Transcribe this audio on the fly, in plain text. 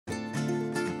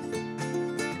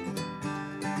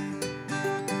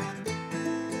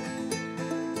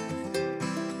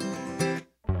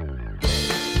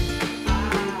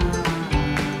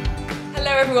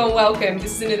everyone, welcome.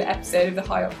 This is another episode of the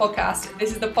High Up Podcast.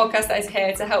 This is the podcast that is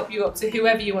here to help you up to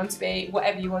whoever you want to be,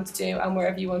 whatever you want to do and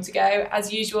wherever you want to go.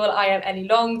 As usual, I am Ellie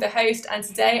Long, the host, and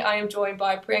today I am joined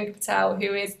by Priyanka Patel,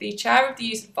 who is the chair of the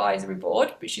Youth Advisory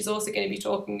Board, but she's also going to be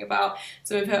talking about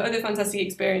some of her other fantastic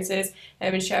experiences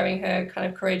and sharing her kind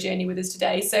of career journey with us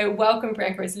today. So welcome,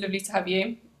 Priyanka. It's lovely to have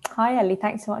you. Hi, Ellie.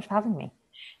 Thanks so much for having me.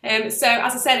 So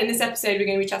as I said, in this episode, we're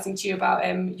going to be chatting to you about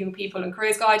young people and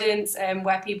careers guidance,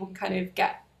 where people can kind of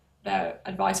get their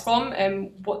advice from,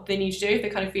 what they need to do if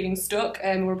they're kind of feeling stuck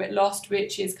or a bit lost,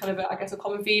 which is kind of, a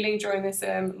common feeling during this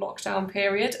lockdown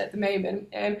period at the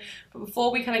moment. But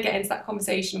before we kind of get into that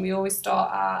conversation, we always start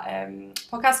our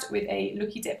podcast with a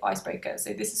Lucky Dip icebreaker.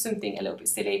 So this is something a little bit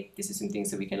silly. This is something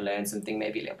so we can learn something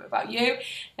maybe a little bit about you.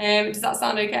 Does that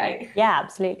sound okay? Yeah,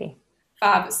 absolutely.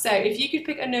 Fab. So if you could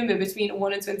pick a number between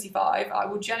 1 and 25, I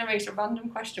will generate a random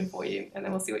question for you and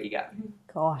then we'll see what you get.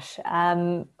 Gosh,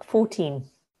 14.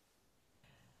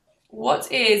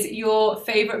 What is your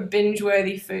favourite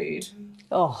binge-worthy food?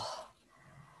 Oh,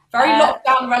 very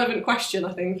lockdown relevant question,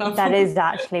 I think. That is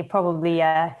actually probably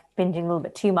binging a little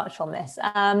bit too much on this.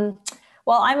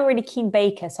 Well, I'm a really keen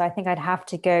baker, so I think I'd have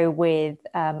to go with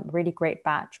a really great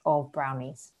batch of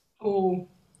brownies. Oh,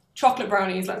 chocolate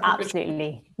brownies.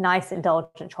 Absolutely. Nice,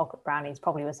 indulgent chocolate brownies,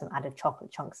 probably with some added chocolate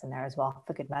chunks in there as well,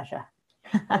 for good measure.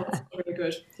 Oh, that's really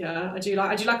good. Yeah, I do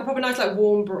like a proper nice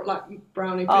warm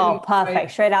brownie. Oh,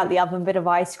 perfect. Straight out the oven, bit of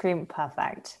ice cream,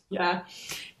 perfect. Yeah.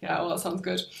 Well, that sounds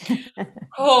good.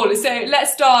 Cool. So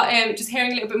let's start just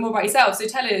hearing a little bit more about yourself. So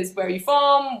tell us, where are you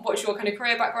from? What's your kind of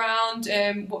career background?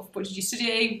 What did you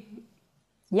study?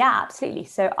 Yeah, absolutely.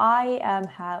 So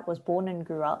I was born and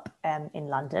grew up in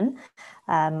London.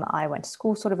 I went to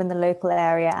school sort of in the local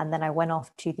area, and then I went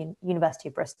off to the University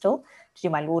of Bristol to do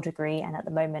my law degree. And at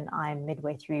the moment, I'm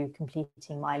midway through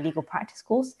completing my legal practice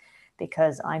course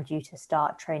because I'm due to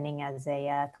start training as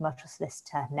a commercial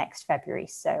solicitor next February.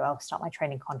 So I'll start my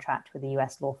training contract with a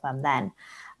US law firm then.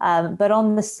 But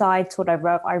on the side,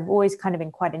 I've always kind of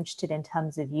been quite interested in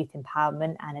terms of youth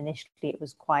empowerment. And initially it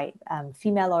was quite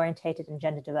female orientated and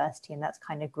gender diversity. And that's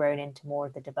kind of grown into more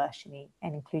of the diversity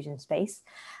and inclusion space.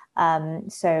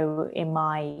 So in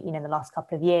the last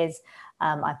couple of years,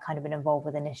 I've kind of been involved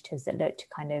with initiatives that look to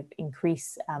kind of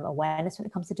increase awareness when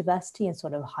it comes to diversity and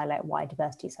sort of highlight why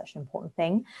diversity is such an important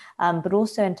thing. But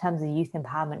also in terms of youth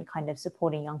empowerment, kind of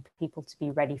supporting young people to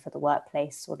be ready for the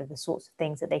workplace, sort of the sorts of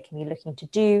things that they can be looking to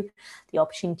do, the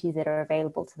opportunities that are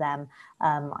available to them.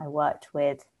 I worked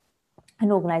with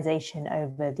an organization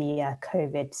over the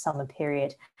COVID summer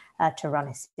period to run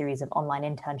a series of online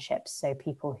internships. So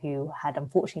people who had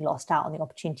unfortunately lost out on the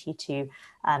opportunity to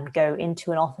go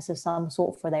into an office of some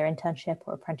sort for their internship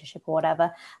or apprenticeship or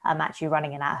whatever, actually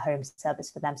running an at-home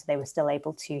service for them. So they were still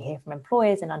able to hear from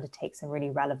employers and undertake some really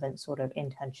relevant sort of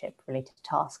internship related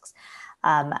tasks.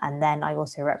 And then I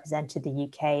also represented the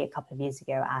UK a couple of years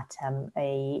ago at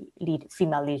a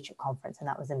female leadership conference, and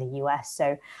that was in the US.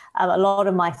 So a lot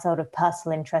of my sort of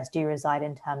personal interests do reside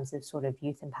in terms of sort of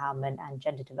youth empowerment and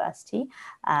gender diversity,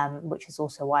 which is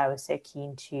also why I was so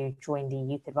keen to join the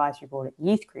Youth Advisory Board at the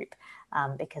Youth Group,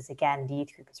 because again, the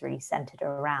Youth Group is really centered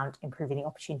around improving the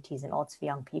opportunities and odds for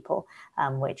young people,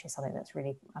 which is something that's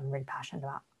I'm really passionate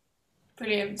about.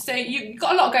 Brilliant. So you've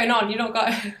got a lot going on. You've not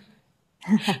got...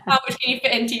 How much can you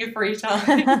fit into your free time?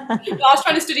 I was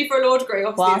trying to study for a law degree,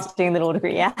 obviously. Whilst doing the law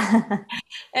degree, yeah.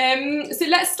 So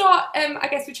let's start, I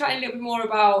guess we're chatting a little bit more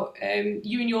about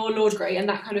you and your law degree and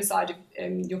that kind of side of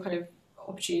your kind of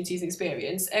opportunities and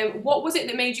experience. What was it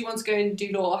that made you want to go and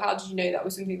do law? How did you know that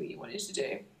was something that you wanted to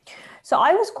do? So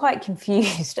I was quite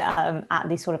confused at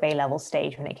the sort of A-level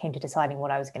stage when it came to deciding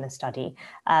what I was going to study.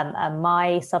 And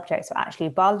my subjects were actually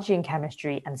biology and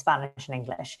chemistry and Spanish and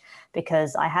English,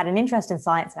 because I had an interest in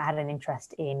science and I had an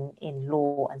interest in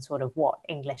law and sort of what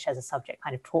English as a subject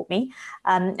kind of taught me.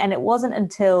 And it wasn't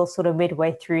until sort of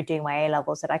midway through doing my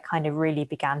A-levels that I kind of really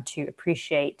began to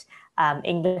appreciate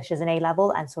English as an A-level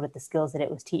and sort of the skills that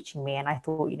it was teaching me. And I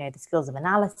thought, the skills of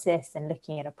analysis and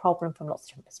looking at a problem from lots of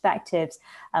different perspectives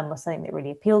was something that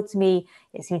really appealed to me.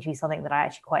 It seemed to be something that I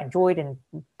actually quite enjoyed and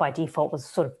by default was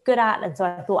sort of good at. And so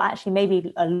I thought actually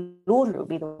maybe a law degree would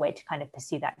be the way to kind of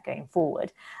pursue that going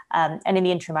forward. And in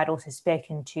the interim, I'd also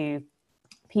spoken to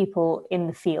people in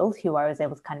the field who I was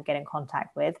able to kind of get in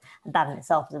contact with. And that in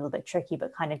itself is a little bit tricky,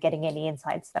 but kind of getting any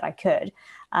insights that I could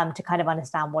to kind of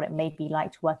understand what it may be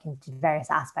like to work into various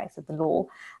aspects of the law.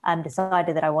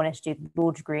 Decided that I wanted to do the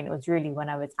law degree. And it was really when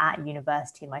I was at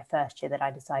university in my first year that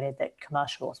I decided that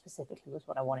commercial law specifically was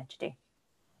what I wanted to do.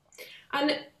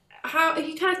 And how, if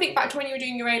you kind of think back to when you were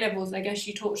doing your A-levels, and I guess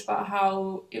you talked about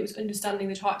how it was understanding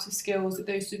the types of skills that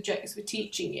those subjects were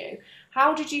teaching you,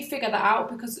 How did you figure that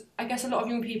out? Because I guess a lot of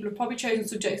young people have probably chosen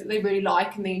subjects that they really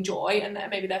like and they enjoy, and they're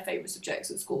maybe their favourite subjects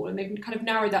at school, and they've kind of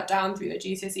narrowed that down through their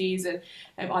GCSEs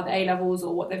and either A levels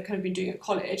or what they've kind of been doing at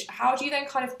college. How do you then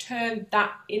kind of turn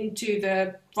that into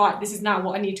the right? This is now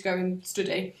what I need to go and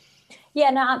study. Yeah,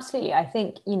 no, absolutely. I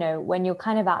think, when you're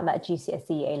kind of at that GCSE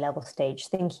A level stage,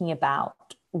 thinking about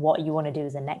what you want to do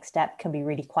as a next step can be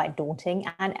really quite daunting.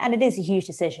 And it is a huge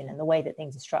decision. And the way that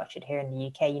things are structured here in the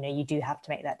UK, you do have to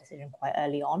make that decision quite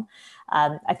early on.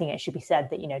 I think it should be said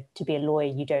that, to be a lawyer,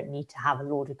 you don't need to have a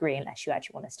law degree unless you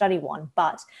actually want to study one.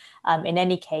 But in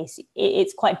any case,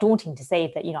 it's quite daunting to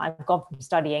say that, I've gone from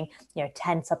studying,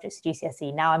 10 subjects at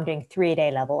GCSE. Now I'm doing 3 at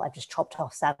A level. I've just chopped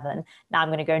off 7. Now I'm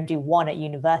going to go and do 1 at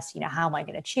university. How am I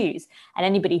going to choose? And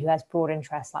anybody who has broad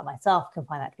interests like myself can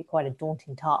find that to be quite a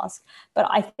daunting task. But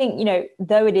I think,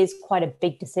 though it is quite a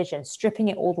big decision, stripping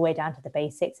it all the way down to the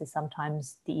basics is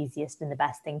sometimes the easiest and the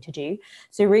best thing to do.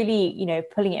 So really,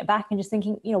 pulling it back and just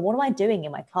thinking, what am I doing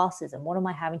in my classes and what am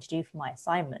I having to do for my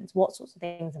assignments? What sorts of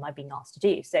things am I being asked to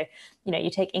do? So, you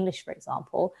take English, for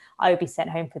example. I would be sent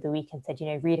home for the week and said,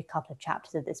 read a couple of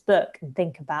chapters of this book and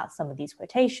think about some of these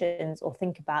quotations, or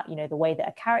think about, the way that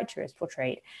a character is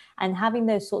portrayed, and having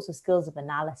those sorts of skills of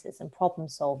analysis and problem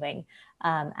solving,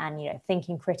 and,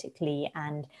 thinking critically.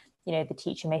 And, the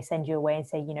teacher may send you away and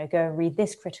say, go and read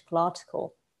this critical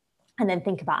article, and then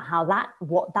think about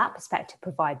what that perspective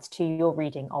provides to your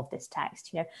reading of this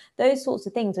text. Those sorts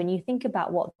of things, when you think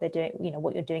about what they're doing,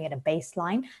 what you're doing at a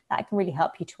baseline, that can really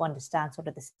help you to understand sort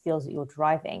of the skills that you're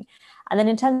driving. And then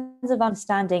in terms of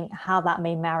understanding how that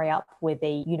may marry up with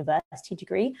a university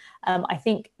degree, I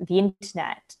think the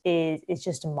internet is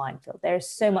just a minefield. There is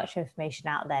so much information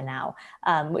out there now,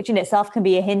 which in itself can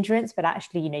be a hindrance, but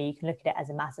actually, you can look at it as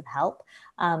a massive help,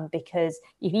 because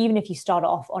even if you start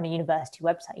off on a university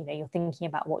website, you're thinking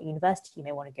about what university you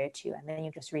may want to go to, and then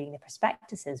you're just reading the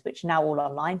prospectuses, which are now all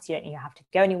online, so you don't have to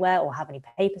go anywhere or have any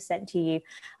papers sent to you.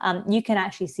 You can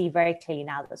actually see very clearly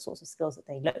now the sorts of skills that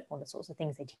they look for, the sorts of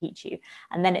things they teach you,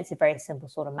 and then it's a very simple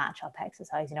sort of match up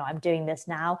exercise. I'm doing this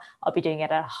now, I'll be doing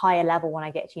it at a higher level when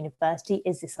I get to university.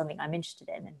 Is this something I'm interested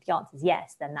in? And if the answer is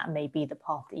yes, then that may be the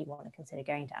path that you want to consider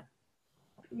going down.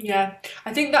 Yeah,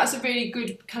 I think that's a really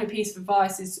good kind of piece of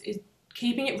advice, is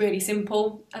keeping it really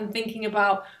simple and thinking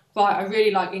about, right, I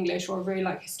really like English, or I really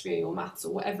like history or maths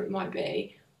or whatever it might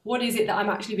be. What is it that I'm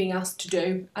actually being asked to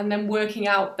do? And then working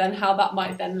out then how that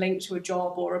might then link to a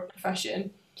job or a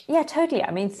profession. Yeah, totally.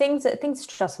 I mean, things are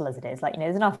stressful as it is.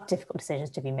 There's enough difficult decisions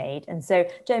to be made. And so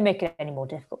don't make it any more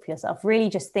difficult for yourself. Really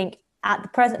just think, at the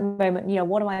present moment,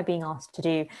 what am I being asked to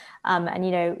do?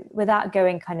 And, without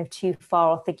going kind of too far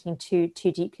or thinking too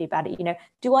deeply about it,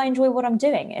 do I enjoy what I'm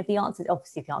doing? If the answer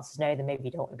is no, then maybe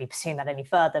you don't want to be pursuing that any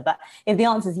further. But if the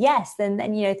answer is yes, then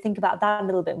think about that a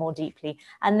little bit more deeply,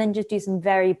 and then just do some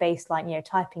very baseline,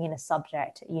 typing in a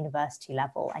subject at university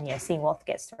level, and, seeing what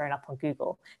gets thrown up on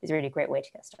Google is a really great way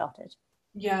to get started.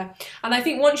 Yeah, and I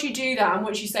think once you do that, and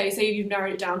once you say you've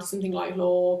narrowed it down to something like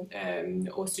law,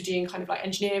 or studying kind of like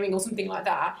engineering or something like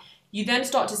that, you then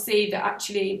start to see that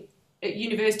actually at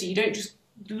university you don't just,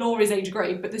 law is a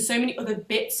degree, but there's so many other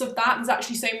bits of that. There's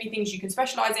actually so many things you can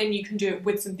specialise in. You can do it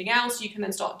with something else. You can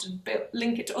then start to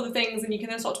link it to other things, and you can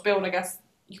then start to build, I guess,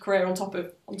 your career on top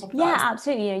of that. Yeah,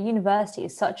 absolutely. University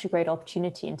is such a great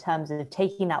opportunity in terms of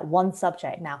taking that one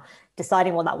subject. Now,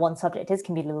 deciding what that one subject is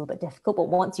can be a little bit difficult, but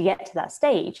once you get to that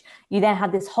stage, you then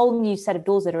have this whole new set of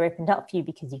doors that are opened up for you,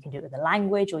 because you can do it with a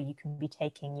language, or you can be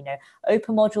taking,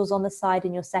 open modules on the side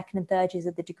in your second and third years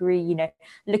of the degree,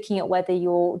 looking at whether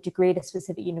your degree at a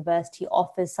specific university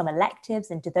offers some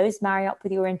electives, and do those marry up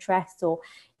with your interests? Or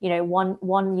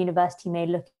one university may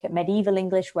look at medieval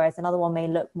English, whereas another one may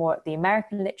look more at the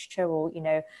American literature, or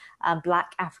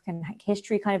Black African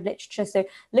history kind of literature. So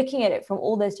looking at it from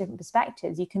all those different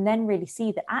perspectives, you can then really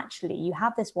see that actually you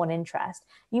have this one interest.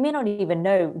 You may not even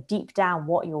know deep down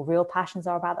what your real passions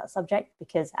are about that subject,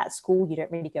 because at school you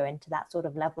don't really go into that sort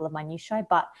of level of minutiae,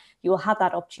 but you will have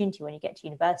that opportunity when you get to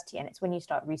university. And it's when you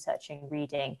start researching,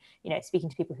 reading, speaking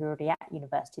to people who are already at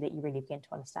university, that you really begin to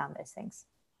understand those things.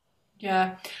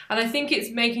 Yeah, and I think it's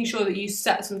making sure that you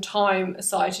set some time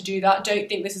aside to do that. Don't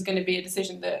think this is going to be a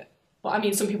decision that, well, I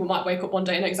mean, some people might wake up one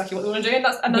day and know exactly what they want to do, and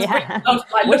that's yeah. pretty,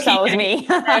 like, wish that was me.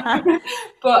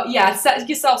 But yeah, set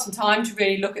yourself some time to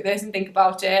really look at this and think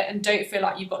about it, and don't feel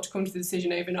like you've got to come to the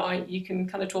decision overnight. You can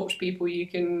kind of talk to people, you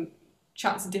can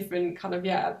chat to different kind of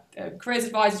careers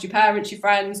advisors, your parents, your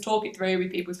friends, talk it through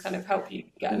with people to kind of help you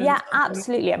get an Yeah,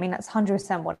 absolutely. I mean, that's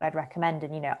 100% what I'd recommend.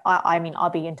 And, I mean, I'll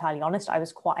be entirely honest. I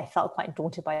felt quite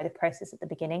daunted by the process at the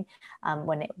beginning,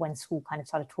 when school kind of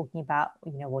started talking about,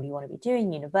 what do you want to be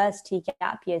doing, university,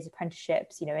 gap years,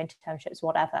 apprenticeships, internships,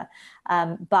 whatever.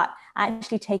 But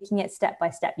actually taking it step by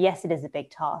step, yes, it is a big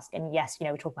task. And yes,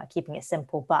 we're talking about keeping it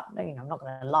simple, but, I'm not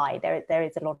going to lie, there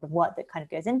is a lot of work that kind of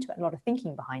goes into it, a lot of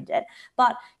thinking behind it.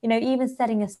 But, even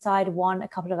setting aside a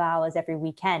couple of hours every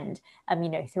weekend,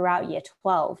 throughout year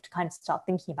 12, to kind of start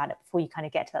thinking about it before you kind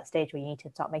of get to that stage where you need to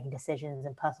start making decisions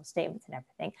and personal statements and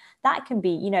everything. That can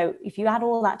be, if you add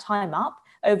all that time up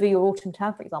over your autumn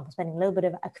term, for example, spending a little bit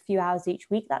of a few hours each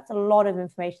week, that's a lot of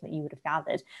information that you would have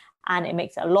gathered. And it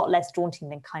makes it a lot less daunting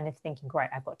than kind of thinking, great,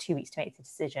 I've got 2 weeks to make the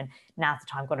decision. Now's the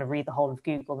time I've got to read the whole of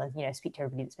Google and, speak to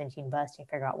everybody that's been to university and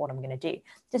figure out what I'm going to do.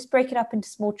 Just break it up into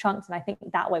small chunks. And I think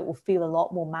that way it will feel a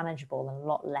lot more manageable and a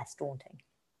lot less daunting.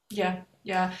 Yeah.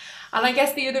 And I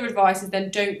guess the other advice is then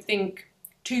don't think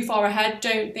too far ahead.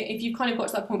 Don't think, if you've kind of got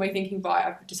to that point where you're thinking, right,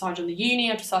 I've decided on the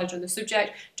uni, I've decided on the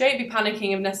subject, don't be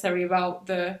panicking unnecessarily about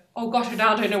oh gosh, I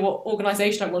now don't know what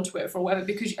organisation I want to work for or whatever,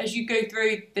 because as you go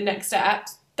through the next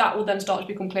steps, that will then start to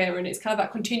become clearer, and it's kind of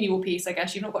that continual piece, I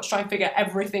guess. You've not got to try and figure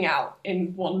everything out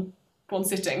in one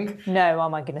sitting. No, oh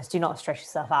my goodness, do not stress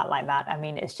yourself out like that. I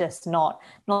mean, it's just not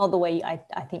the way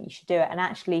I think you should do it. And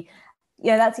actually,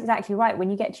 yeah, that's exactly right. When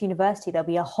you get to university, there'll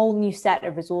be a whole new set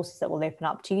of resources that will open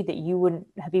up to you that you wouldn't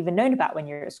have even known about when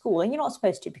you're at school. And you're not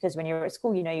supposed to, because when you're at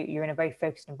school, you're in a very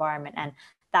focused environment, and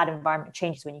that environment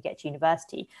changes when you get to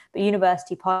university. But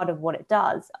university, part of what it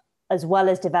does, as well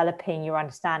as developing your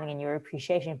understanding and your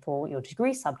appreciation for your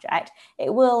degree subject,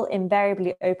 it will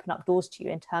invariably open up doors to you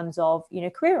in terms of,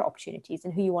 career opportunities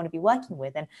and who you want to be working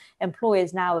with. And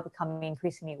employers now are becoming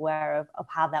increasingly aware of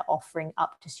how they're offering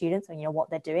up to students and, what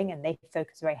they're doing. And they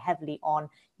focus very heavily on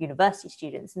university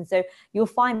students. And so you'll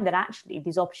find that actually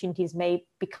these opportunities may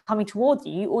be coming towards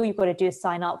you. All you've got to do is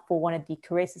sign up for one of the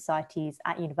career societies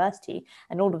at university.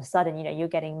 And all of a sudden, you're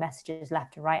getting messages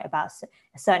left and right about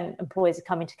certain employers are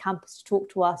coming to campus to talk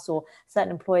to us, or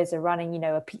certain employers are running,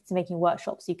 a pizza making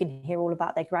workshop, so you can hear all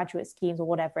about their graduate schemes or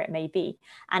whatever it may be.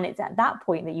 And it's at that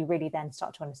point that you really then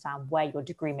start to understand where your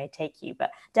degree may take you. But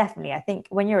definitely, I think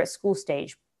when you're at school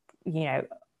stage,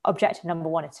 objective number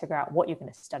one is to figure out what you're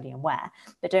going to study and where,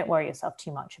 but don't worry yourself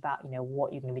too much about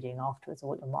what you're going to be doing afterwards, or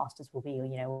what your masters will be,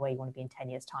 or where you want to be in 10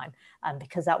 years time,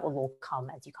 because that will all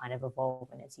come as you kind of evolve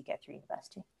and as you get through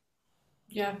university.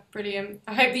 Yeah, brilliant.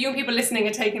 I hope the young people listening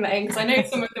are taking that in, because I know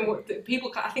some of them,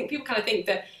 people kind of think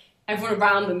that everyone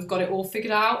around them's got it all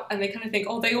figured out, and they kind of think,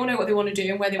 they all know what they want to do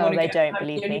and where they want to go. They don't,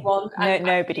 believe me.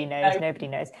 Nobody knows. Nobody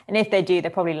knows. And if they do, they're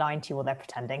probably lying to you, or they're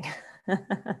pretending.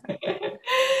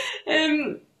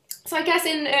 So I guess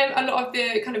in a lot of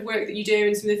the kind of work that you do,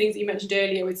 and some of the things that you mentioned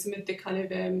earlier with some of the kind of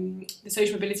the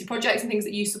social mobility projects and things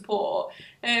that you support,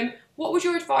 what would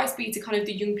your advice be to kind of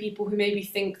the young people who maybe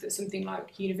think that something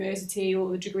like university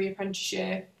or the degree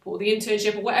apprenticeship or the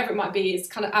internship or whatever it might be is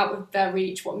kind of out of their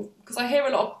reach? Because I hear a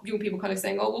lot of young people kind of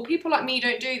saying, people like me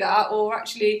don't do that, or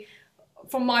actually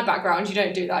from my background you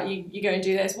don't do that, you go and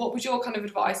do this. What would your kind of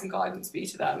advice and guidance be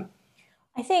to them?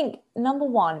 I think number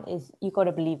one is you've got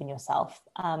to believe in yourself.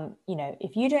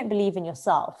 If you don't believe in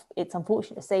yourself, it's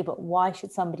unfortunate to say, but why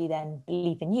should somebody then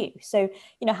believe in you? So,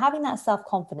 having that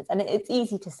self-confidence, and it's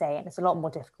easy to say, and it's a lot more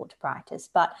difficult to practice,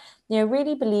 but,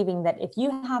 really believing that if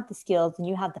you have the skills and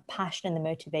you have the passion and the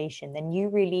motivation, then you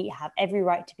really have every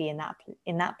right to be in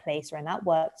that place, or in that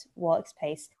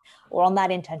workspace, or on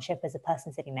that internship as a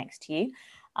person sitting next to you.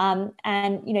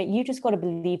 And you just got to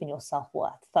believe in your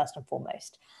self-worth first and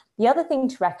foremost. The other thing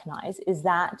to recognize is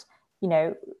that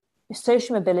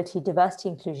social mobility, diversity,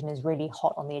 inclusion is really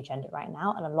hot on the agenda right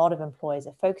now, and a lot of employers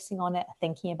are focusing on it, are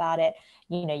thinking about it.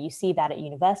 You see that at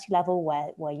university level,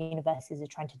 where universities are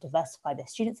trying to diversify their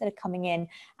students that are coming in,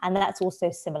 and that's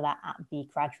also similar at the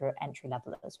graduate entry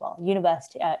level as well.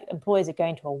 University employers are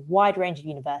going to a wide range of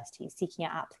universities, seeking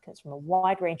out applicants from a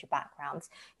wide range of backgrounds,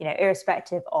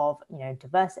 irrespective of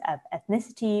diverse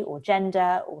ethnicity or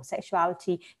gender or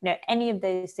sexuality, any of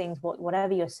those things,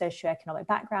 whatever your socioeconomic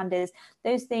background is,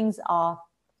 those things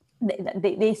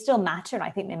they still matter, and I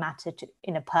think they matter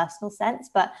in a personal sense.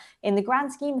 But in the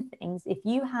grand scheme of things, if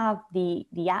you have the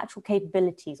actual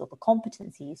capabilities or the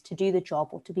competencies to do the job,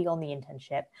 or to be on the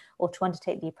internship, or to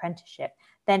undertake the apprenticeship,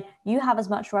 then you have as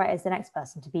much right as the next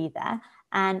person to be there.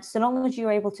 And so long as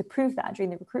you're able to prove that during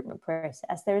the recruitment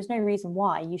process, there is no reason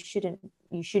why you shouldn't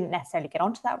necessarily get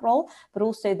onto that role, but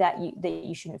also that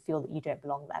you shouldn't feel that you don't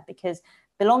belong there. Because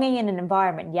belonging in an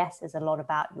environment, yes, is a lot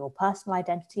about your personal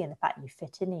identity and the fact you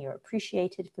fit in and you're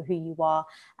appreciated for who you are,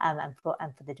 and for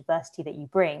the diversity that you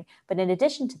bring. But in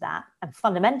addition to that, and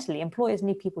fundamentally, employers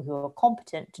need people who are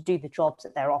competent to do the jobs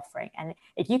that they're offering. And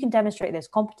if you can demonstrate those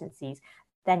competencies,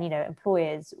 then,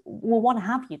 employers will want to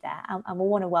have you there, and will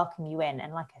want to welcome you in.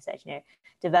 And like I said,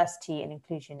 diversity and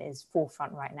inclusion is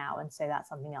forefront right now. And so that's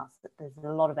something else that there's a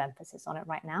lot of emphasis on it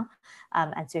right now.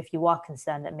 And so if you are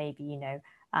concerned that maybe,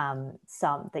 I'm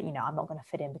not going to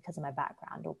fit in because of my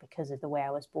background or because of the way I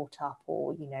was brought up,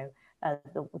 or,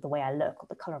 the way I look or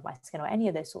the color of my skin or any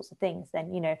of those sorts of things,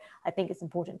 then, I think it's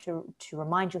important to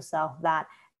remind yourself that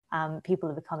people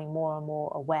are becoming more and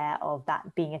more aware of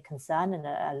that being a concern, and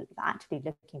are actively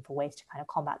looking for ways to kind of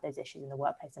combat those issues in the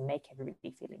workplace and make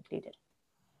everybody feel included.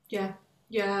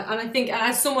 Yeah, and I think, and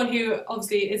as someone who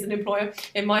obviously is an employer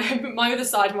in my other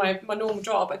side, my normal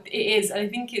job, it is, and I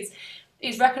think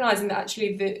it's recognising that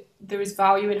actually that there is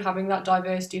value in having that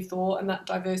diversity of thought and that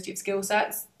diversity of skill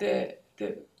sets. The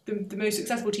most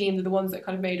successful teams are the ones that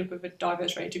kind of made up of a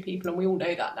diverse range of people, and we all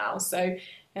know that now. So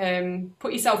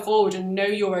put yourself forward and know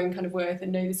your own kind of worth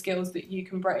and know the skills that you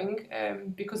can bring,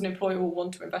 because an employer will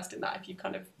want to invest in that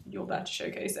if you're there to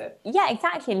showcase it. Yeah,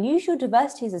 exactly. And use your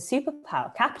diversity as a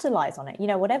superpower. Capitalize on it.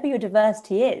 Whatever your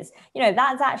diversity is,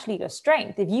 that's actually your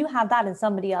strength. If you have that and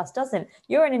somebody else doesn't,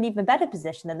 you're in an even better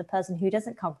position than the person who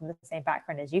doesn't come from the same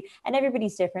background as you. And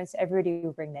everybody's different, so everybody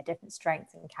will bring their different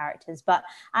strengths and characters, but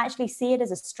actually see it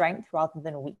as a strength rather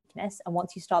than a weakness. And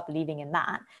once you start believing in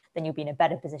that, then you'll be in a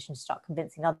better position to start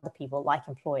convincing other people, like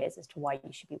employers, as to why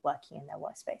you should be working in their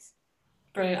workspace.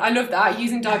 Brilliant. I love that.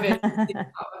 Using diversity.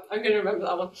 I'm going to remember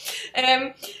that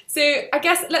one. So I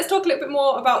guess let's talk a little bit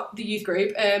more about the youth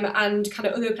group, and kind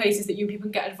of other places that young people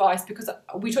can get advice, because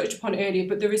we touched upon it earlier,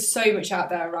 but there is so much out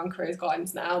there around careers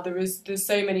guidance now. There's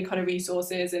so many kind of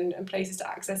resources and places to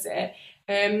access it.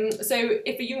 So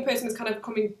if a young person is kind of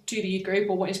coming to the youth group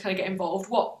or wanting to kind of get involved,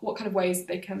 what kind of ways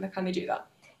can they do that?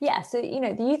 Yeah, so,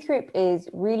 the youth group is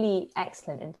really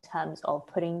excellent in terms of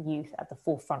putting youth at the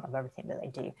forefront of everything that they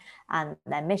do. And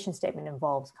their mission statement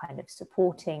involves kind of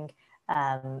supporting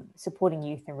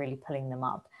youth and really pulling them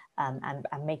up,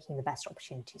 and making the best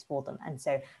opportunities for them. And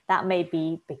so that may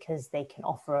be because they can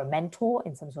offer a mentor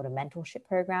in some sort of mentorship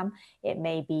program. It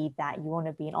may be that you want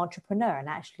to be an entrepreneur, and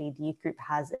actually the youth group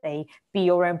has a Be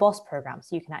Your Own Boss program.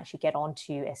 So you can actually get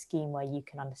onto a scheme where you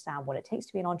can understand what it takes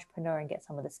to be an entrepreneur and get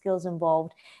some of the skills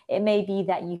involved. It may be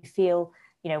that you feel,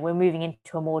 we're moving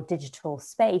into a more digital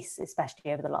space,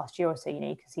 especially over the last year or so. You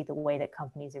can see the way that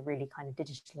companies have really kind of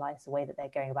digitalized the way that they're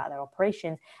going about their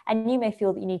operations. And you may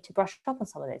feel that you need to brush up on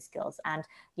some of those skills. And,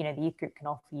 the youth group can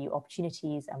offer you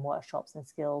opportunities and workshops and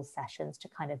skills sessions to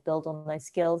kind of build on those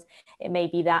skills. It may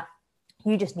be that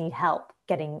you just need help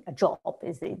getting a job,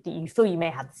 is that you feel you may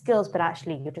have the skills, but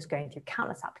actually you're just going through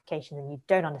countless applications and you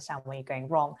don't understand where you're going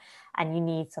wrong. And you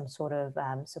need some sort of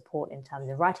support in terms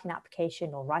of writing an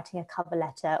application or writing a cover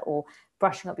letter or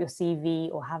brushing up your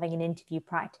CV or having an interview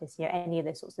practice, any of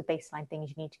those sorts of baseline things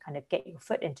you need to kind of get your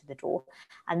foot into the door.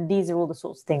 And these are all the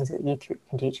sorts of things that the youth group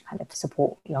can do to kind of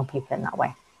support young people in that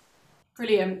way.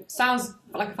 Brilliant. Sounds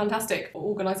like a fantastic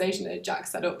organisation that Jack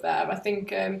set up there. I think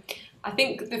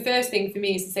the first thing for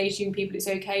me is to say to young people it's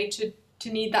okay to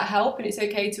need that help, and it's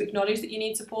okay to acknowledge that you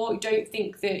need support. You don't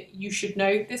think that you should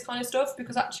know this kind of stuff,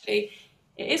 because actually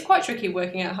it is quite tricky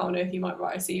working out how on earth you might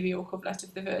write a CV or cover letter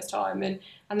for the first time, and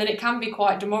then it can be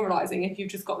quite demoralising if you've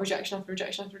just got rejection after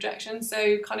rejection after rejection.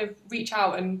 So kind of reach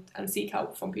out and seek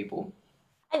help from people.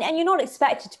 And you're not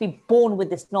expected to be born with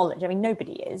this knowledge. I mean,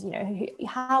 nobody is.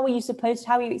 How are you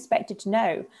expected to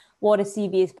know what a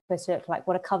CV is supposed to look like,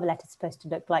 what a cover letter is supposed to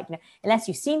look like? Unless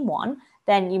you've seen one,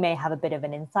 then you may have a bit of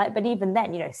an insight. But even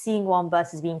then, seeing one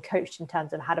versus being coached in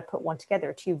terms of how to put one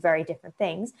together are two very different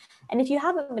things. And if you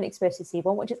haven't been exposed to see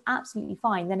one, which is absolutely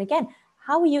fine, then again,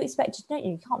 how are you expected to know?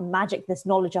 You can't magic this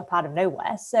knowledge up out of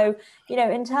nowhere. So,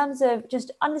 in terms of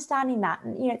just understanding that,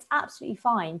 it's absolutely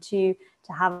fine to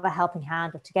have a helping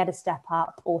hand or to get a step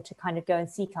up or to kind of go and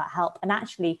seek out help. And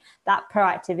actually that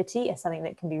proactivity is something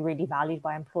that can be really valued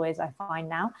by employers, I find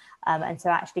now. And so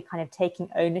actually kind of taking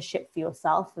ownership for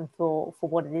yourself and for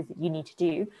what it is that you need to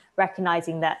do,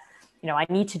 recognizing that, I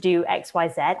need to do X, Y,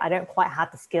 Z. I don't quite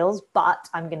have the skills, but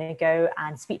I'm going to go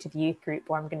and speak to the youth group,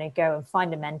 or I'm going to go and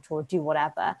find a mentor, do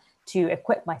whatever to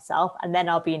equip myself. And then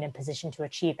I'll be in a position to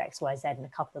achieve X, Y, Z in a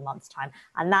couple of months' time.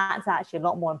 And that's actually a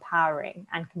lot more empowering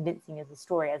and convincing as a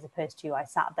story, as opposed to I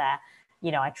sat there,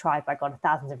 I tried, but I got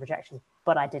thousands of rejections,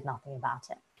 but I did nothing about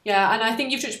it. Yeah, and I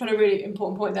think you've touched upon a really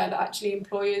important point there, that actually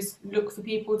employers look for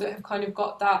people that have kind of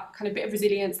got that kind of bit of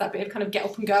resilience, that bit of kind of get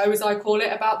up and go, as I call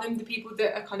it, about them. The people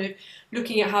that are kind of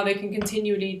looking at how they can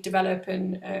continually develop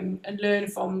and learn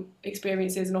from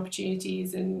experiences and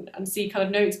opportunities, and see kind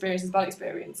of no experience as bad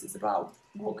experiences, about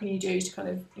what can you do to kind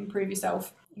of improve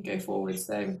yourself and go forward.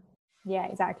 So Yeah,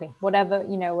 exactly. Whatever,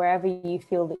 wherever you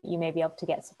feel that you may be able to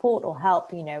get support or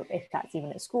help, if that's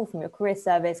even at school from your career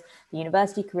service, the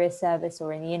university career service,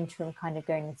 or in the interim kind of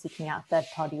going and seeking out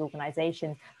third-party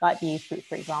organizations like the Youth Group,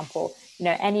 for example,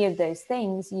 any of those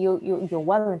things, you're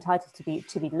well entitled to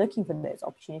be looking for those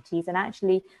opportunities, and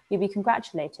actually you'll be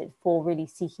congratulated for really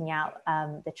seeking out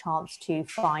the chance to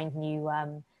find new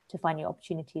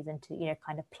opportunities, and to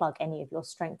kind of plug any of your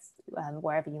strengths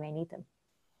wherever you may need them.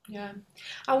 Yeah.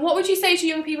 And what would you say to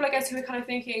young people, I guess, who are kind of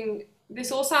thinking,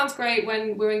 this all sounds great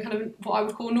when we're in kind of what I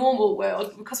would call normal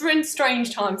world, because we're in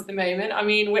strange times at the moment. I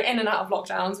mean, we're in and out of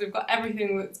lockdowns. We've got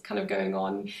everything that's kind of going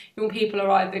on. Young people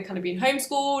are either kind of being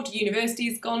homeschooled,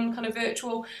 university's gone kind of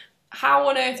virtual. How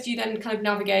on earth do you then kind of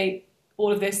navigate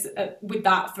all of this with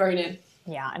that thrown in?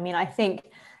 Yeah, I mean, I think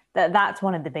that's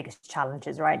one of the biggest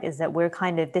challenges, right? Is that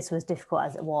this was difficult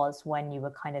as it was when you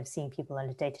were kind of seeing people on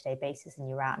a day-to-day basis and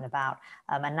you were out and about.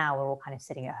 And now we're all kind of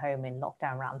sitting at home in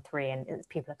lockdown round 3, and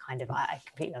people are kind of, I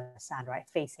completely understand, right,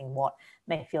 facing what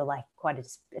may feel like quite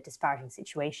a disparaging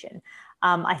situation.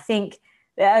 I think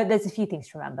there's a few things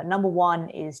to remember. Number one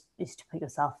is to put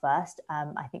yourself first.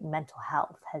 I think mental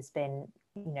health has been,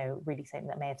 really something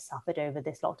that may have suffered over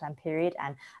this lockdown period,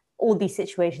 and all these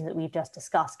situations that we've just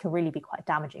discussed can really be quite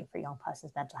damaging for a young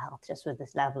person's mental health, just with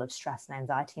this level of stress and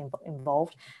anxiety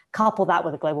involved. Couple that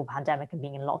with a global pandemic and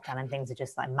being in lockdown, and things are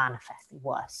just like manifestly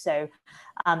worse. So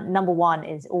number one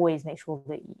is always make sure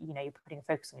that you're putting a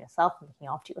focus on yourself and looking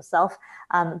after yourself.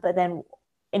 But then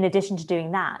in addition to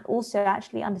doing that, also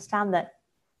actually understand that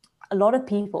a lot of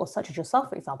people, such as yourself,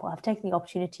 for example, have taken the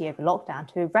opportunity over lockdown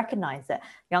to recognize that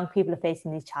young people are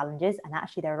facing these challenges, and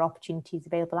actually there are opportunities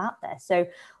available out there. So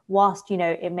whilst,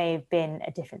 it may have been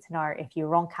a different scenario if you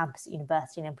were on campus at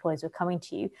university and employers were coming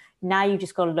to you, now you've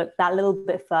just got to look that little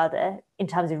bit further in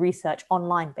terms of research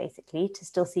online, basically, to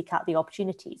still seek out the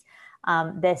opportunities.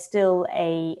 There's still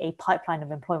a pipeline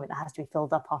of employment that has to be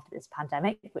filled up after this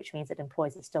pandemic, which means that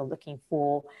employers are still looking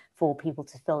for people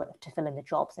to fill in the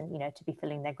jobs, and to be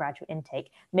filling their graduate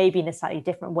intake, maybe in a slightly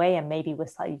different way and maybe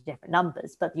with slightly different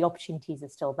numbers, but the opportunities are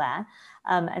still there.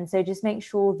 And so just make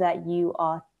sure that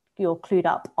you're clued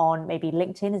up on, maybe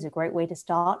LinkedIn is a great way to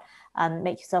start.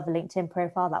 Make yourself a LinkedIn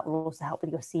profile. That will also help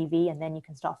with your CV, and then you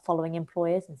can start following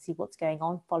employers and see what's going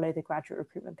on. Follow the graduate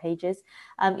recruitment pages.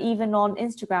 Even on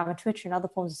Instagram and Twitter and other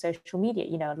forms of social media,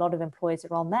 a lot of employers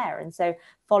are on there, and so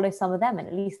follow some of them, and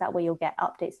at least that way you'll get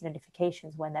updates and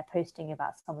notifications when they're posting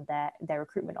about some of their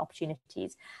recruitment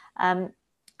opportunities.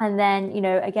 And then,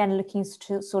 again, looking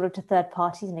to third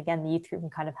parties, and again, the Youth Group can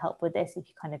kind of help with this. If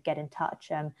you kind of get in touch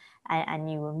and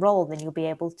you enroll, then you'll be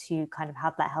able to kind of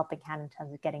have that helping hand in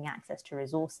terms of getting access to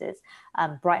resources.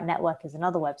 Bright Network is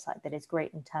another website that is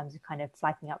great in terms of kind of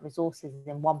flagging up resources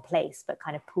in one place, but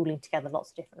kind of pooling together lots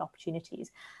of different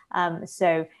opportunities.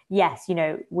 So yes,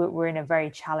 we're in a very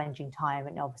challenging time,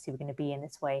 and obviously we're going to be in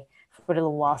this way for a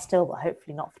little while still, but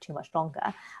hopefully not for too much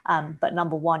longer. But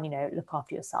number one, look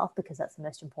after yourself, because that's the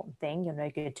most important thing. You're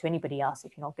no good to anybody else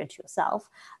if you're not good to yourself.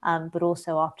 But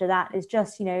also after that is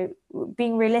just,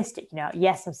 being realistic.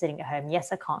 Yes, I'm sitting at home.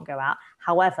 Yes, I can't go out.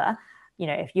 However,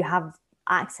 if you have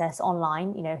access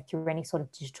online, through any sort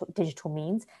of digital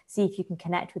means, see if you can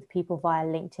connect with people via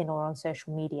LinkedIn or on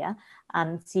social media,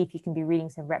 and see if you can be reading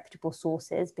some reputable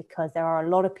sources, because there are a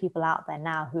lot of people out there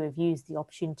now who have used the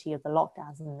opportunity of the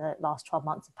lockdowns in the last 12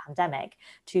 months of pandemic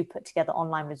to put together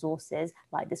online resources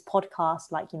like this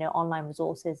podcast, like, online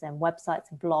resources and websites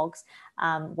and blogs,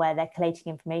 where they're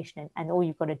collating information, and all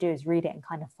you've got to do is read it and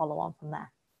kind of follow on from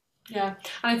there. Yeah,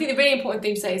 and I think the really important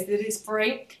thing to say is that it's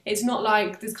free. It's not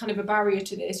like there's kind of a barrier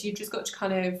to this. You've just got to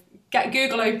kind of get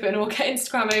Google open, or get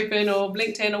Instagram open, or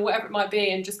LinkedIn, or whatever it might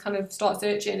be, and just kind of start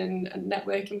searching and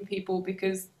networking with people,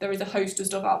 because there is a host of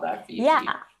stuff out there for you. Yeah,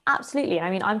 absolutely.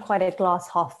 I mean, I'm quite a glass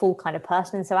half full kind of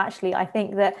person. So actually, I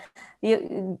think that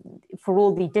for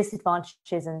all the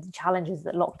disadvantages and challenges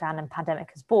that lockdown and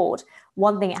pandemic has brought,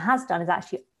 one thing it has done is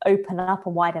actually open up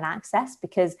and widen access,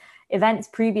 because events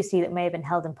previously that may have been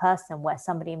held in person where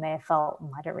somebody may have felt,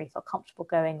 I don't really feel comfortable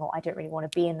going, or I don't really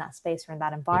want to be in that space or in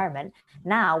that environment.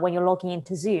 Now, when you're logging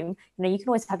into Zoom, you can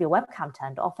always have your webcam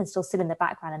turned off and still sit in the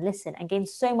background and listen and gain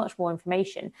so much more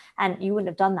information. And you wouldn't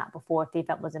have done that before if the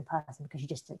event was in person because you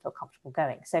just didn't feel comfortable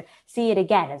going. So see it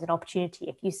again as an opportunity.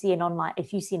 If you see an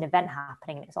event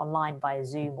happening and it's online via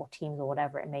Zoom or Teams or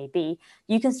whatever it may be,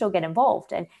 you can still get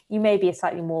involved. And you may be a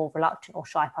slightly more reluctant or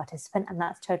shy participant, and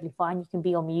that's totally fine. You can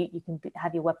be on mute, you can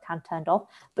have your webcam turned off,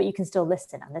 but you can still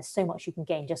listen. And there's so much you can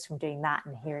gain just from doing that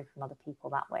and hearing from other people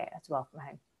that way as well from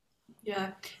home.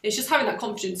 Yeah, it's just having that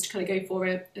confidence to kind of go for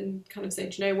it and kind of say,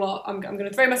 do you know what, I'm going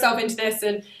to throw myself into this,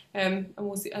 and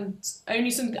only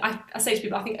something I say to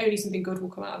people, I think only something good will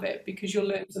come out of it because you'll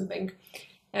learn something.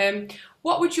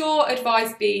 What would your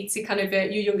advice be to kind of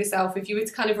your younger self if you were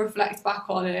to kind of reflect back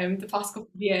on the past couple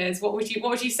of years? What would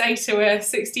you say to a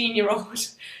 16-year-old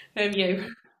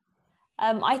you?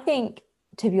 I think,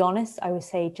 to be honest, I would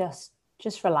say just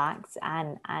relax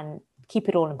and keep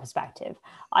it all in perspective.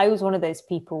 I was one of those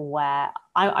people where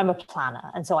I'm a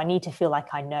planner, and so I need to feel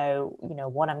like I know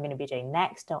what I'm going to be doing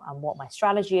next and what my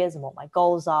strategy is and what my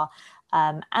goals are.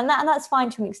 And that's fine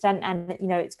to an extent. And,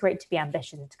 it's great to be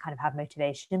ambitious and to kind of have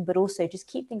motivation, but also just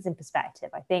keep things in perspective.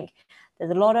 I think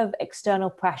there's a lot of external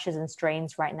pressures and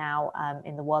strains right now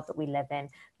in the world that we live in,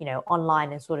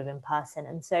 online and sort of in person.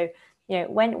 And so,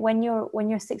 when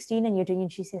you're 16 and you're doing your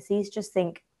GCSEs, just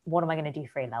think, what am I going to do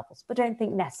for A levels? But don't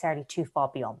think necessarily too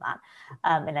far beyond that,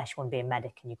 unless you want to be a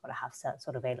medic and you've got to have certain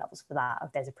sort of A levels for that,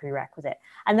 if there's a prerequisite.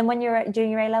 And then when you're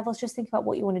doing your A levels, just think about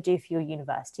what you want to do for your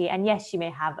university. And yes, you may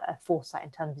have a foresight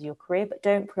in terms of your career, but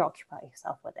don't preoccupy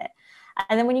yourself with it.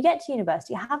 And then when you get to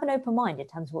university, have an open mind in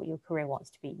terms of what your career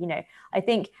wants to be. I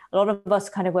think a lot of us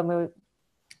kind of, when we were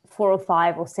 4 or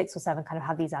 5 or 6 or 7, kind of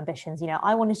have these ambitions.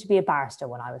 I wanted to be a barrister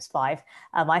when I was 5.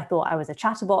 I thought I was a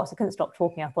chatterbox. I couldn't stop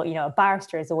talking. I thought, a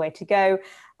barrister is the way to go.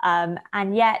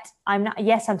 And yet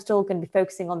I'm still going to be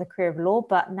focusing on the career of law,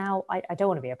 but now I don't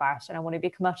want to be a barrister. And I want to be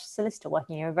a commercial solicitor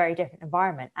working in a very different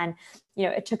environment. And,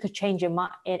 it took a change in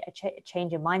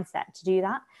mindset to do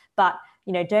that. But,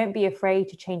 don't be afraid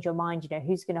to change your mind. The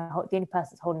only person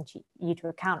that's holding you to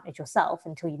account is yourself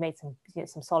until you've made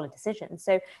some solid decisions.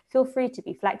 So feel free to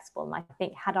be flexible. And I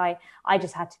think I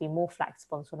just had to be more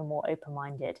flexible and sort of more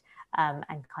open-minded and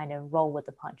kind of roll with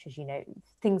the punches.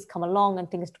 Things come along and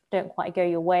things don't quite go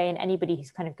your way. And anybody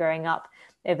who's kind of growing up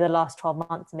over the last 12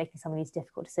 months and making some of these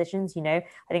difficult decisions, I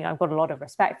think I've got a lot of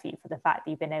respect for you for the fact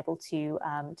that you've been able to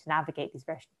navigate this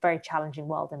very, very challenging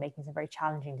world and making some very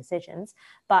challenging decisions.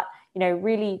 But,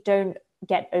 really don't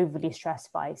get overly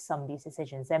stressed by some of these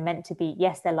decisions. They're meant to be,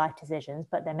 yes, they're life decisions,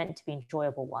 but they're meant to be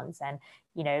enjoyable ones. And,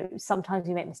 sometimes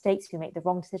we make mistakes, we make the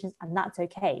wrong decisions, and that's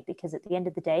okay, because at the end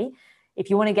of the day, if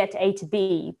you want to get to A to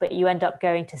B, but you end up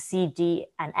going to C, D,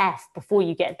 and F before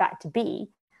you get back to B,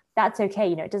 that's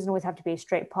okay. It doesn't always have to be a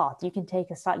straight path. You can take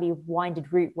a slightly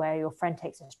winded route where your friend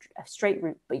takes a straight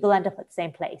route, but you'll end up at the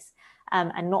same place.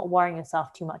 And not worrying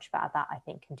yourself too much about that, I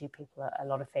think, can do people a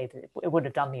lot of favors. It would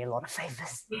have done me a lot of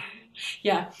favors.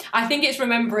 Yeah, I think it's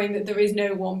remembering that there is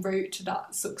no one route to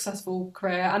that successful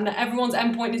career, and that everyone's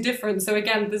endpoint is different. So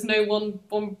again, there's no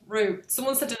one route.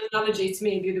 Someone said an analogy to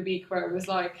me the other week where it was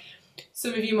like,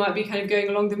 some of you might be kind of going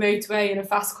along the motorway in a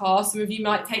fast car. Some of you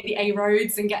might take the A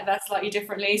roads and get there slightly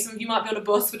differently. Some of you might be on a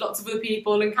bus with lots of other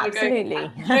people and kind Absolutely.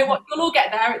 of go, you know what, you'll all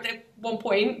get there at the one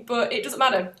point, but it doesn't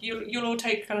matter. You'll all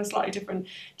take kind of slightly different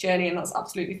journey, and that's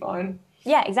absolutely fine.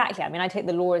 Yeah, exactly. I mean, I take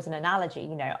the law as an analogy.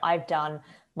 I've done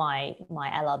my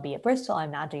LLB at Bristol.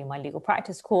 I'm now doing my legal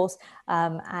practice course,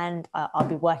 and I'll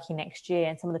be working next year.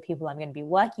 And some of the people I'm going to be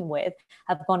working with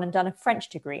have gone and done a French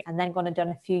degree, and then gone and done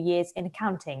a few years in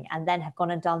accounting, and then have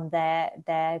gone and done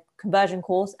their conversion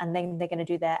course, and then they're going to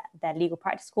do their legal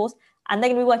practice course, and they're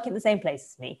going to be working at the same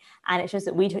place as me. And it's just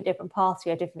that we took different paths, we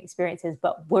had different experiences,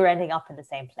 but we're ending up in the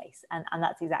same place. And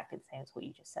that's exactly the same as what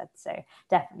you just said. So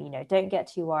definitely, don't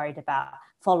get too worried about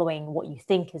following what you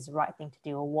think is the right thing to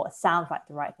do or what sounds like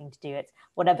the right thing to do. It's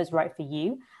whatever's right for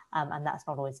you. And that's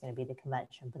not always going to be the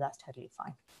convention, but that's totally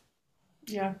fine.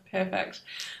 Yeah, perfect.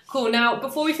 Cool. Now,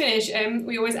 before we finish,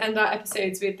 we always end our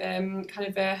episodes with kind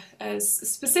of a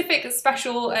specific,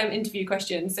 special interview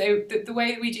question. So the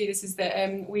way that we do this is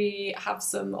that we have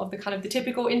some of the kind of the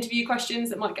typical interview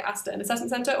questions that might get asked at an assessment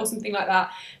centre or something like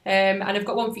that. And I've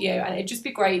got one for you, and it'd just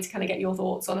be great to kind of get your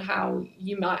thoughts on how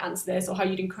you might answer this, or how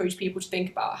you'd encourage people to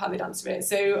think about how they'd answer it.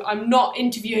 So I'm not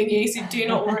interviewing you, so do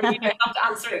not worry. You don't have to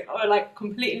answer it or like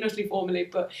completely and utterly formally,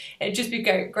 but it'd just be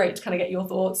great to kind of get your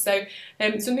thoughts. So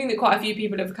something that quite a few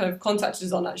people have kind of contacted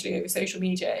us on actually over social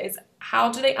media is,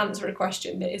 how do they answer a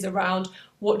question that is around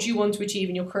what do you want to achieve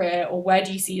in your career, or where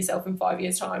do you see yourself in 5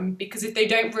 years' time? Because if they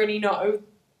don't really know,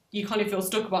 you kind of feel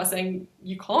stuck about saying,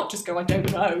 you can't just go, I don't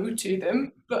know, to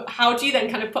them. But how do you then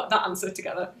kind of put that answer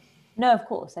together? No, of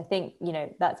course. I think,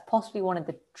 that's possibly one of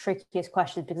the trickiest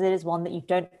questions, because it is one that you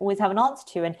don't always have an answer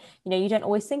to. And, you don't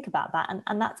always think about that.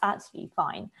 And that's absolutely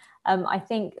fine. I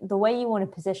think the way you want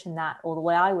to position that, or the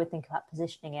way I would think about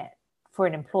positioning it for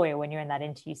an employer when you're in that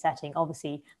interview setting,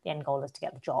 obviously the end goal is to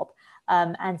get the job.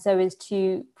 And so is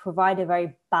to provide a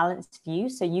very balanced view.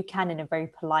 So you can, in a very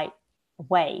polite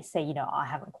way, say, I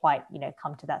haven't quite,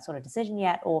 come to that sort of decision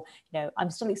yet, or, I'm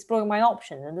still exploring my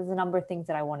options and there's a number of things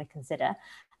that I want to consider.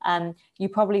 You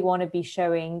probably want to be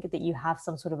showing that you have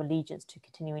some sort of allegiance to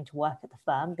continuing to work at the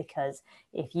firm, because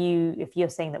if you're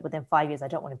saying that within 5 years I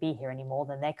don't want to be here anymore,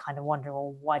 then they're kind of wondering,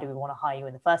 well, why do we want to hire you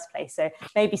in the first place? So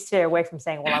maybe steer away from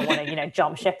saying, well, I want to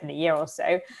jump ship in a year or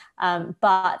so,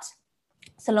 but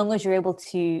so long as you're able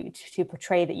to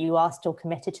portray that you are still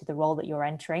committed to the role that you're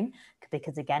entering,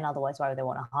 because again, otherwise, why would they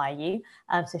want to hire you?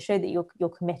 So show that you're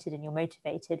committed and you're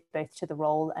motivated both to the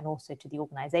role and also to the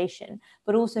organization,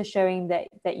 but also showing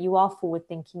that you are forward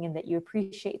thinking and that you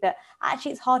appreciate that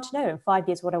actually it's hard to know in 5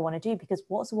 years what I want to do, because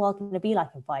what's the world going to be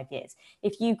like in 5 years?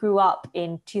 If you grew up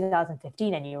in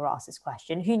 2015 and you were asked this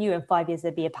question, who knew in 5 years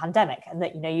there'd be a pandemic and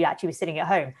that, you actually were sitting at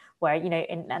home, where,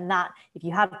 and that if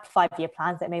you had 5-year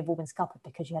plans, that may have all been scuppered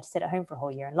because you had to sit at home for a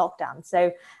whole year in lockdown.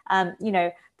 So,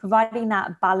 providing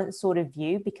that balanced sort of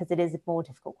view, because it is a more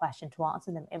difficult question to answer,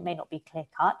 and it may not be clear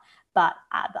cut, but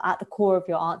at the core of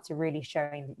your answer, really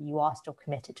showing that you are still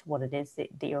committed to what it is that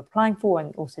you're applying for,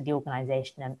 and also the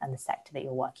organization and the sector that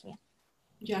you're working in.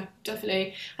 Yeah,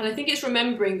 definitely. And I think it's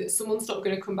remembering that someone's not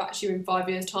going to come back to you in 5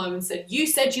 years' time and say, you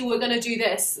said you were going to do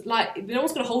this. Like, no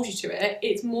one's going to hold you to it.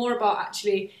 It's more about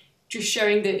actually just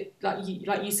showing that,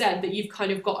 like you said, that you've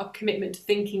kind of got a commitment to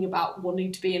thinking about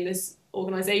wanting to be in this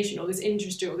organisation or this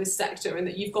industry or this sector, and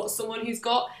that you've got someone who's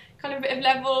got kind of a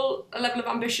level of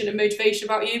ambition and motivation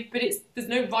about you. But there's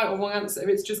no right or wrong answer.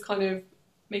 It's just kind of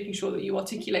making sure that you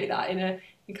articulate that in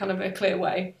kind of a clear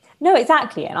way. No,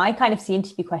 exactly. And I kind of see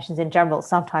interview questions in general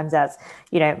sometimes as,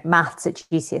 maths at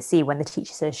GCSE, when the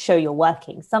teacher says, show you're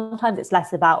working. Sometimes it's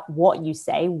less about what you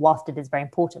say, whilst it is very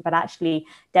important, but actually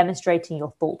demonstrating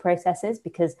your thought processes,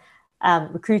 because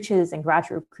recruiters and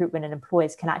graduate recruitment and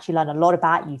employers can actually learn a lot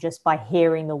about you just by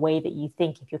hearing the way that you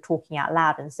think if you're talking out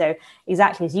loud. And so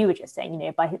exactly as you were just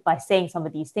saying, by saying some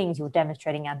of these things, you're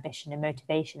demonstrating ambition and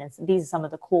motivation. And so these are some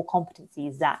of the core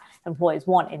competencies that employers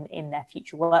want in their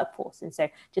future workforce. And so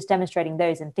just demonstrating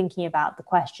those and thinking about the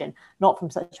question, not from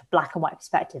such a black and white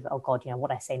perspective, oh God, what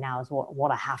I say now is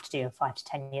what I have to do in 5 to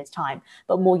 10 years time,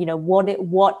 but more,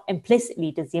 what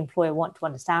implicitly does the employer want to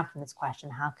understand from this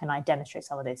question? How can I demonstrate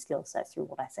some of those skills through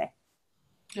what I say?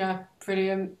 Yeah,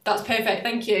 brilliant. That's perfect.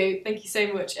 Thank you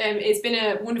so much. It's been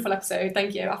a wonderful episode.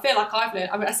 Thank you. I feel like I've learned.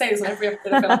 I say this on every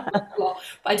episode. I feel like I've learned a lot,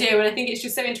 but I do, and I think it's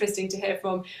just so interesting to hear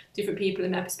from different people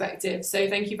and their perspectives. So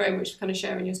thank you very much for kind of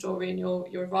sharing your story and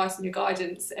your advice and your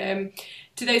guidance.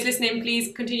 To those listening,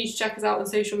 please continue to check us out on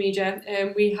social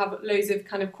media. We have loads of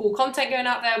kind of cool content going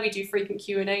out there. We do frequent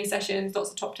Q&A sessions, lots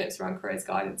of top tips around careers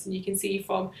guidance, and you can see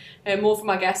from more from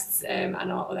our guests and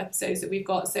our other episodes that we've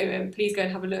got. So please go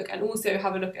and have a look, and also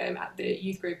have a look at the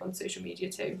youth group on social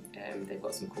media too. They've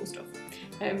got some cool stuff.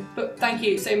 But thank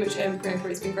you so much, Priyanka.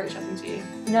 It's been great chatting to you.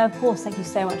 No, of course. Thank you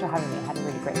so much for having me. I had a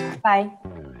really great time. Bye.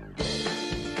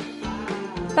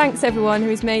 Thanks everyone who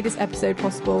has made this episode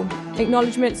possible.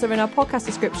 Acknowledgements are in our podcast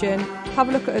description. Have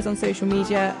a look at us on social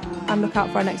media and look out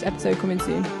for our next episode coming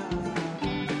soon.